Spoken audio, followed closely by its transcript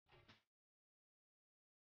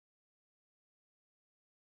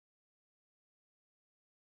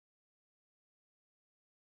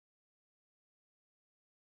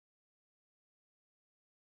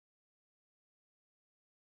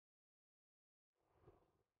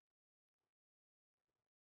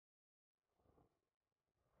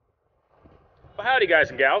Well, howdy guys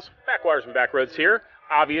and gals, Backwaters and Backroads here,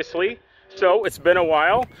 obviously. So it's been a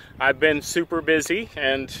while. I've been super busy,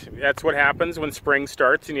 and that's what happens when spring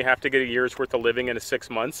starts and you have to get a year's worth of living into 6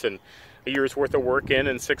 months and a year's worth of work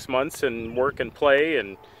in 6 months and work and play,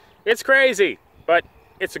 and it's crazy, but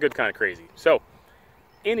it's a good kind of crazy. So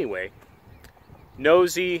anyway,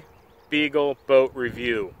 Nosy Beagle boat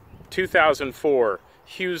review, 2004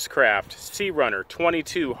 Hewescraft Sea Runner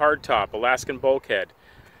 22 hardtop Alaskan bulkhead.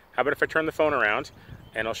 How about if I turn the phone around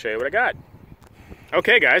and I'll show you what I got.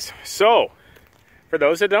 Okay guys, so for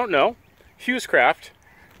those that don't know, Hewescraft,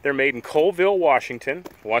 they're made in Colville, Washington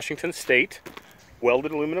State.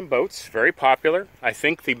 Welded aluminum boats, very popular. I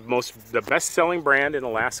think the best-selling brand in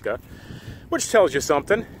Alaska, which tells you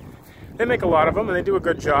something. They make a lot of them and they do a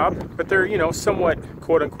good job, but they're, you know, somewhat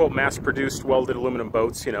quote-unquote mass-produced welded aluminum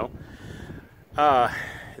boats, you know.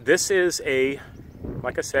 This is a,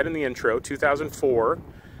 like I said in the intro, 2004,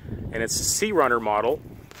 and it's a Sea Runner model,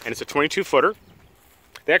 and it's a 22-footer.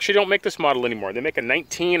 They actually don't make this model anymore. They make a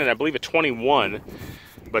 19 and I believe a 21,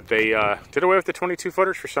 but they did away with the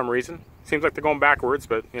 22-footers for some reason. Seems like they're going backwards,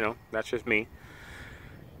 but you know, that's just me.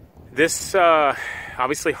 This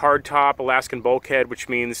obviously hardtop Alaskan bulkhead, which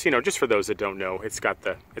means, you know, just for those that don't know, it's got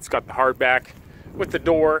the hardback with the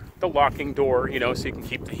door, the locking door, you know, so you can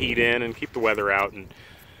keep the heat in and keep the weather out, and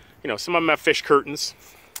you know, some of them have fish curtains.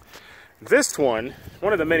 This one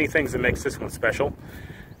of the many things that makes this one special,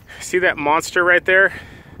 see that monster right there?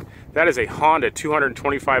 That is a Honda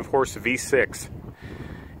 225 horse V6,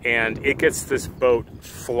 and it gets this boat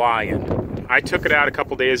flying. I took it out a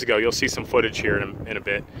couple days ago. You'll see some footage here in a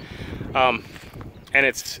bit. And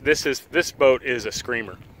this boat is a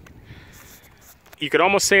screamer. You could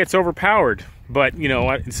almost say it's overpowered, but you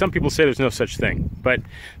know, some people say there's no such thing. But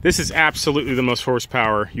this is absolutely the most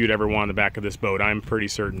horsepower you'd ever want on the back of this boat. I'm pretty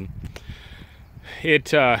certain.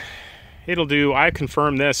 It'll do, I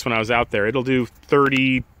confirmed this when I was out there, it'll do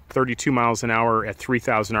 30, 32 miles an hour at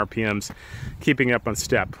 3,000 RPMs, keeping up on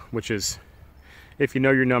step, which is, if you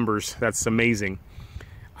know your numbers, that's amazing.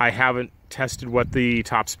 I haven't tested what the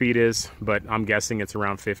top speed is, but I'm guessing it's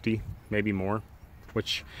around 50, maybe more,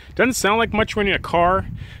 which doesn't sound like much when you're in a car,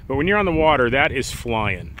 but when you're on the water, that is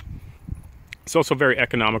flying. It's also very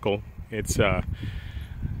economical. It's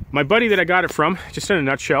my buddy that I got it from, just in a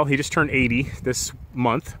nutshell, he just turned 80 this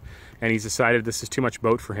month, and he's decided this is too much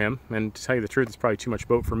boat for him. And to tell you the truth, it's probably too much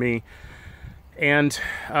boat for me. And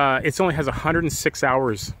it only has 106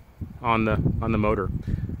 hours on the motor.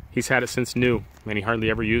 He's had it since new, and he hardly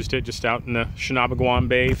ever used it, just out in the Shinabiguan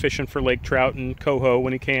Bay fishing for lake trout and coho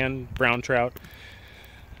when he can, brown trout,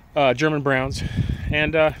 German browns.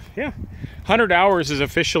 And yeah, 100 hours is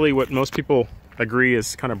officially what most people agree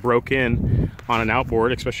is kind of broke in on an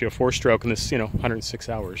outboard, especially a 4-stroke, and this, you know, 106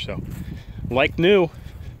 hours. So like new.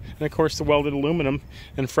 And of course the welded aluminum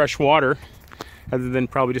and fresh water, other than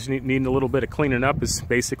probably just needing a little bit of cleaning up, is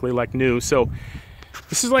basically like new. So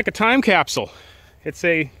this is like a time capsule. It's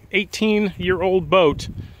a 18-year-old boat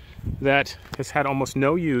that has had almost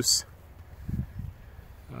no use.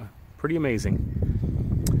 Pretty amazing.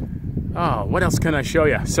 Oh, what else can I show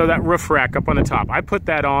you? So that roof rack up on the top, I put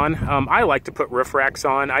that on. I like to put roof racks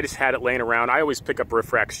on. I just had it laying around. I always pick up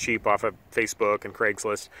roof racks cheap off of Facebook and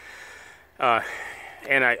Craigslist.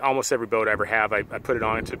 And almost every boat I ever have, I put it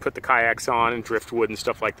on to put the kayaks on and driftwood and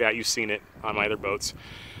stuff like that. You've seen it on my other boats.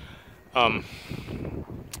 And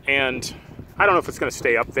I don't know if it's going to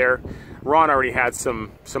stay up there. Ron already had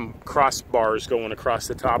some crossbars going across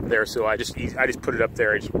the top there, so I just put it up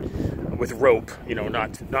there with rope, you know,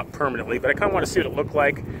 not permanently, but I kind of want to see what it looked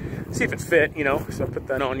like, see if it fit, you know. So I put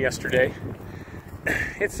that on yesterday.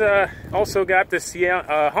 It's also got this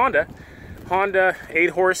Honda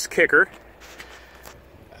 8-horse kicker.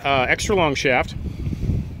 Extra long shaft,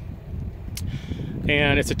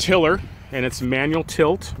 and it's a tiller, and it's manual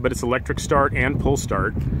tilt, but it's electric start and pull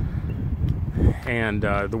start. And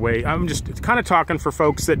the way I'm just kind of talking for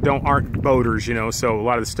folks that aren't boaters, you know, so a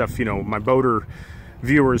lot of the stuff, you know, my boater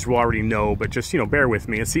viewers will already know, but just, you know, bear with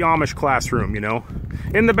me. It's the Amish classroom, you know,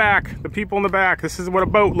 in the back, the people in the back, this is what a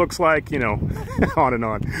boat looks like, you know. On and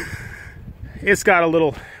on. It's got a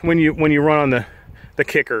little, when you run on the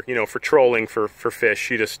kicker, you know, for trolling for fish,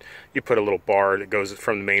 you put a little bar that goes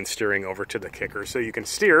from the main steering over to the kicker, so you can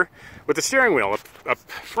steer with the steering wheel up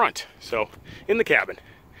front, so in the cabin.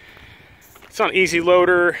 It's on easy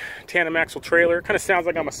loader, tandem axle trailer. Kind of sounds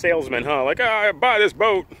like I'm a salesman, huh? Like, I buy this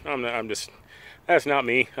boat. That's not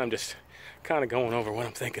me. I'm just kind of going over what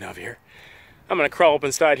I'm thinking of here. I'm gonna crawl up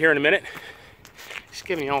inside here in a minute, just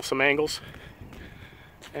giving you all some angles,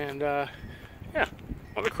 and yeah, I'm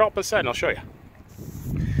gonna crawl up inside and I'll show you.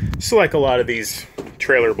 So like a lot of these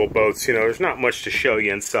trailerable boats, you know, there's not much to show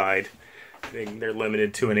you inside. They're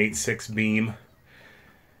limited to an 8.6 beam.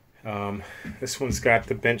 This one's got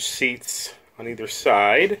the bench seats on either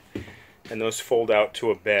side, and those fold out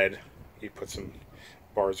to a bed. You put some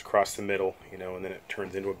bars across the middle, you know, and then it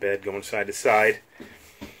turns into a bed going side to side.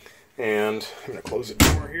 And I'm going to close the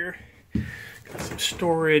door here. Got some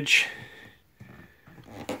storage.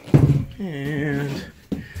 And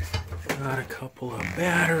got a couple of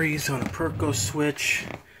batteries on a Perco switch.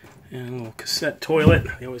 And a little cassette toilet.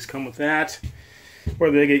 They always come with that.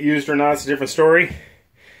 Whether they get used or not, it's a different story.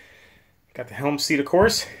 Got the helm seat, of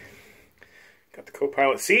course. Got the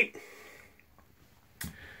co-pilot seat.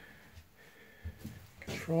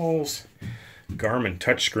 Controls. Garmin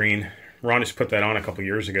touchscreen. Ron just put that on a couple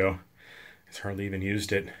years ago. He's hardly even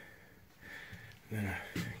used it. And then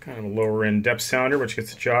kind of a lower end depth sounder, which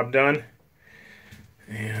gets the job done.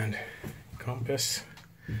 And compass.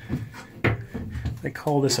 They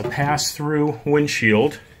call this a pass-through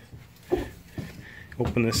windshield.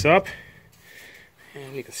 Open this up,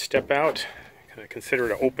 and you can step out. Kind of consider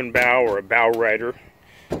it an open bow or a bow rider.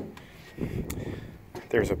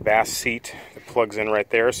 There's a bass seat that plugs in right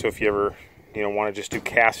there, so if you ever, you know, want to just do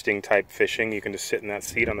casting type fishing, you can just sit in that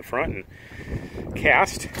seat on the front and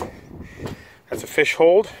cast. That's a fish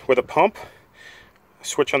hold with a pump. A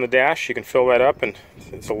switch on the dash, you can fill that up, and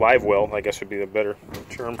it's a live well, I guess would be the better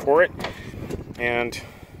term for it. And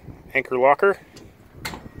anchor locker.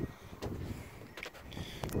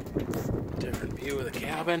 Different view of the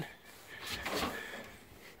cabin.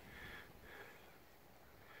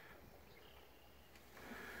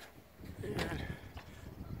 And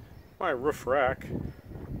my roof rack.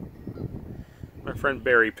 My friend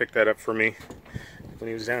Barry picked that up for me when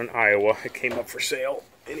he was down in Iowa. It came up for sale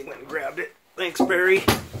and he went and grabbed it. Thanks, Barry.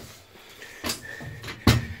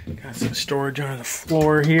 Got some storage on the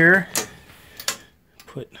floor here.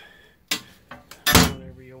 Put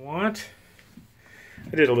whatever you want.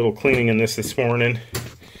 I did a little cleaning in this morning.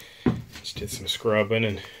 Just did some scrubbing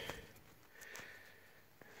and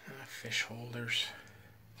fish holders.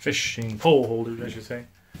 Fishing pole holders, I should say.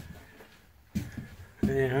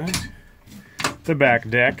 And the back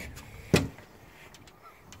deck.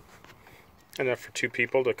 Enough for two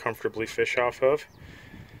people to comfortably fish off of.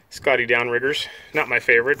 Scotty downriggers. Not my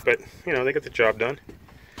favorite, but, you know, they get the job done.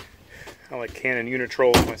 I like Canon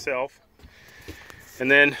Unitrolls myself.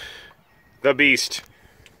 And then the beast.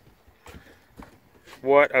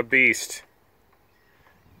 What a beast.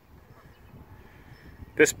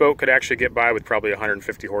 This boat could actually get by with probably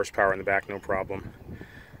 150 horsepower in the back, no problem.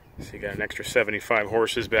 So you got an extra 75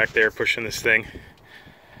 horses back there pushing this thing.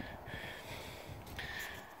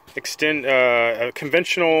 A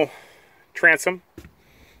conventional transom.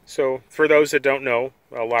 So for those that don't know,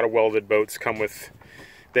 a lot of welded boats come with,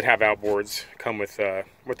 that have outboards, come with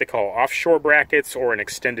what they call offshore brackets or an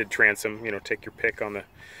extended transom. You know, take your pick on the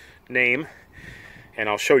name. And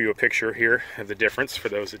I'll show you a picture here of the difference for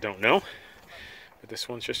those that don't know. But this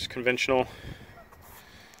one's just a conventional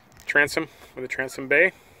transom with a transom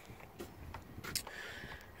bay.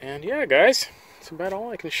 And yeah, guys, that's about all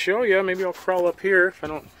I can show you. Maybe I'll crawl up here if I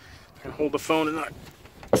don't can hold the phone and not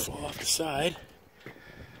fall off the side.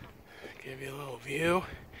 Give you a little view.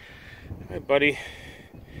 My buddy,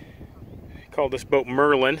 he called this boat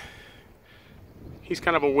Merlin. He's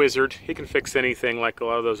kind of a wizard. He can fix anything like a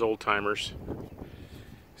lot of those old timers.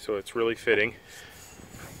 So it's really fitting.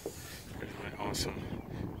 There's my awesome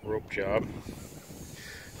rope job.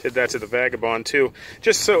 Did that to the Vagabond too.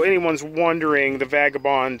 Just so anyone's wondering, the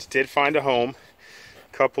Vagabond did find a home.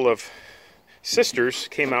 A couple of sisters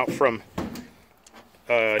came out from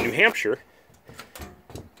New Hampshire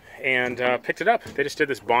and picked it up. They just did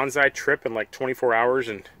this bonsai trip in like 24 hours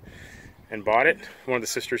and bought it. One of the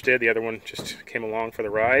sisters did. The other one just came along for the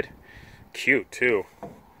ride. Cute too.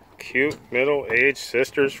 Cute middle-aged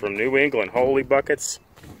sisters from New England. Holy buckets.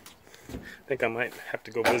 I think I might have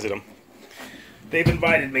to go visit them. They've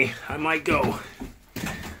invited me. I might go.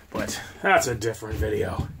 But that's a different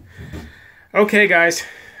video. Okay, guys.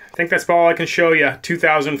 I think that's all I can show you.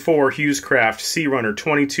 2004 Hewescraft Sea Runner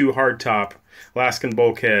 22 hardtop. Alaskan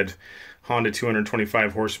bulkhead. Honda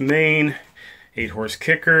 225 horse main. 8 horse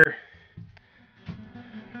kicker.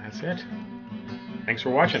 That's it. Thanks for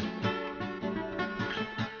watching.